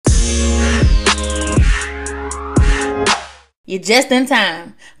You're just in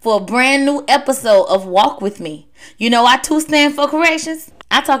time for a brand new episode of Walk With Me. You know I too stand for corrections.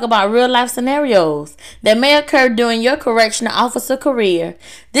 I talk about real life scenarios that may occur during your correctional officer career.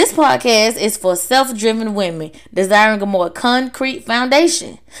 This podcast is for self-driven women desiring a more concrete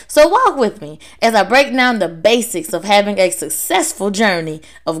foundation. So walk with me as I break down the basics of having a successful journey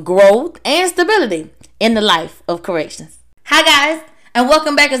of growth and stability in the life of corrections. Hi guys, and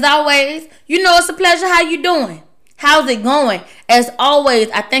welcome back as always. You know it's a pleasure. How you doing? How's it going? As always,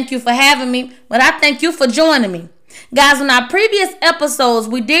 I thank you for having me, but I thank you for joining me. Guys, in our previous episodes,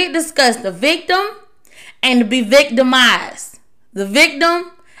 we did discuss the victim and to be victimized. The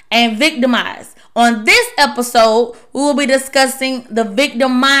victim and victimized. On this episode, we will be discussing the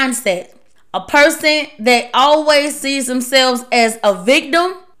victim mindset. A person that always sees themselves as a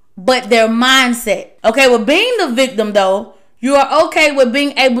victim, but their mindset. Okay, with being the victim though, you are okay with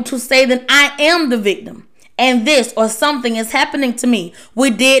being able to say that I am the victim. And this or something is happening to me. We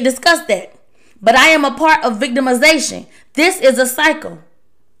did discuss that. But I am a part of victimization. This is a cycle.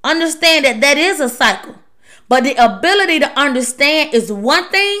 Understand that is a cycle. But the ability to understand is one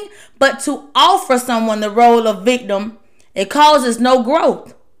thing, but to offer someone the role of victim, it causes no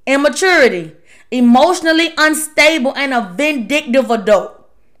growth, immaturity, emotionally unstable, and a vindictive adult.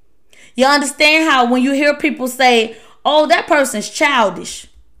 You understand how when you hear people say, oh, that person's childish.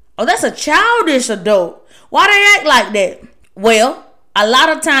 Oh, that's a childish adult. Why they act like that? Well, a lot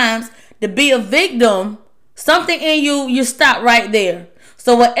of times to be a victim, something in you stop right there.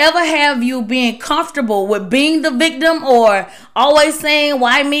 So whatever have you being comfortable with being the victim or always saying,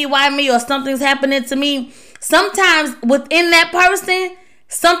 why me, or something's happening to me, sometimes within that person,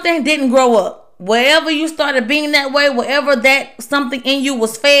 something didn't grow up. Wherever you started being that way, wherever that something in you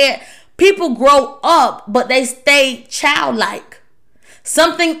was fed, people grow up, but they stay childlike.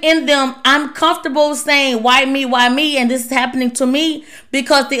 Something in them, I'm comfortable saying, why me, and this is happening to me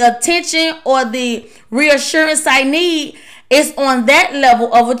because the attention or the reassurance I need is on that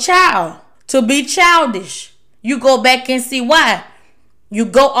level of a child. To be childish, you go back and see why. You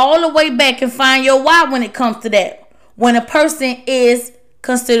go all the way back and find your why when it comes to that. When a person is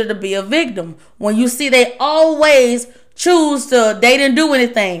considered to be a victim, when you see they always choose to, they didn't do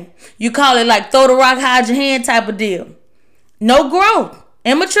anything. You call it like throw the rock, hide your hand type of deal. No growth,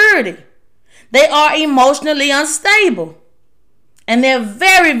 immaturity. They are emotionally unstable. And they're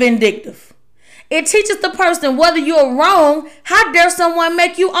very vindictive. It teaches the person whether you're wrong, how dare someone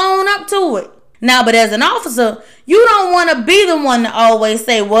make you own up to it. Now, but as an officer, you don't want to be the one to always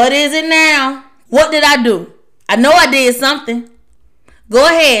say, what is it now? What did I do? I know I did something. Go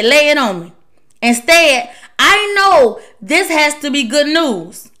ahead, lay it on me. Instead, I know this has to be good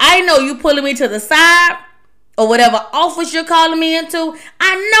news. I know you pulling me to the side or whatever office you're calling me into,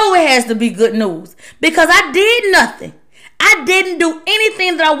 I know it has to be good news because I did nothing. I didn't do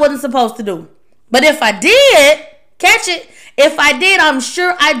anything that I wasn't supposed to do. But if I did, catch it, if I did, I'm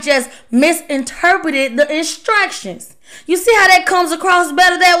sure I just misinterpreted the instructions. You see how that comes across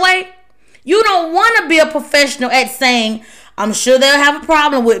better that way? You don't want to be a professional at saying, I'm sure they'll have a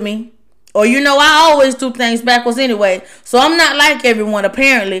problem with me. Or I always do things backwards anyway, so I'm not like everyone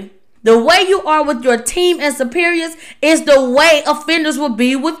apparently. The way you are with your team and superiors is the way offenders will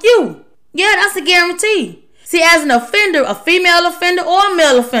be with you. Yeah, that's a guarantee. See, as an offender, a female offender or a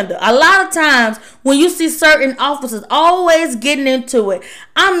male offender, a lot of times when you see certain officers always getting into it,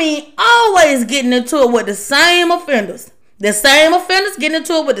 always getting into it with the same offenders. The same offenders getting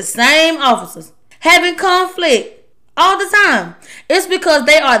into it with the same officers. Having conflict all the time. It's because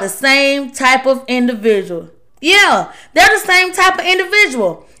they are the same type of individual. Yeah, they're the same type of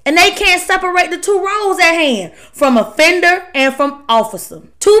individual. And they can't separate the two roles at hand from offender and from officer.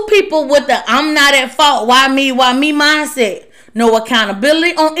 Two people with the I'm not at fault, why me mindset. No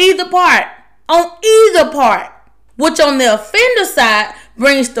accountability on either part. Which on the offender side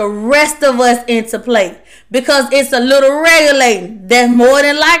brings the rest of us into play. Because it's a little regulating that more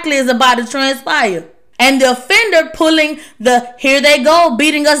than likely is about to transpire. And the offender pulling the here they go,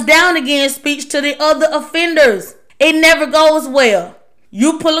 beating us down again speech to the other offenders. It never goes well.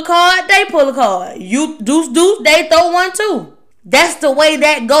 You pull a card, they pull a card. You deuce, they throw one too. That's the way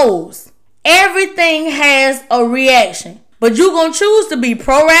that goes. Everything has a reaction. But you're going to choose to be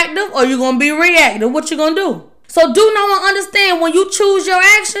proactive or you're going to be reactive. What you going to do? So do know and understand when you choose your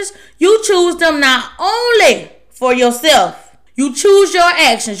actions, you choose them not only for yourself. You choose your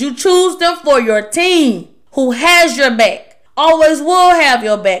actions. You choose them for your team who has your back. Always will have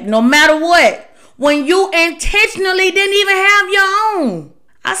your back no matter what. When you intentionally didn't even have your own.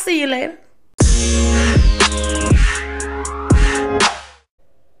 I'll see you later.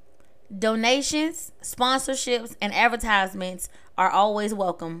 Donations, sponsorships, and advertisements are always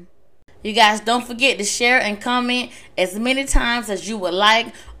welcome. You guys don't forget to share and comment as many times as you would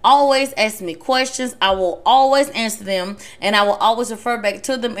like. Always ask me questions. I will always answer them, and I will always refer back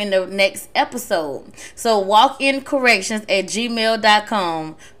to them in the next episode. So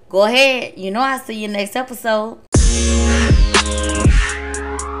walkincorrections@gmail.com. Go ahead. I'll see you next episode.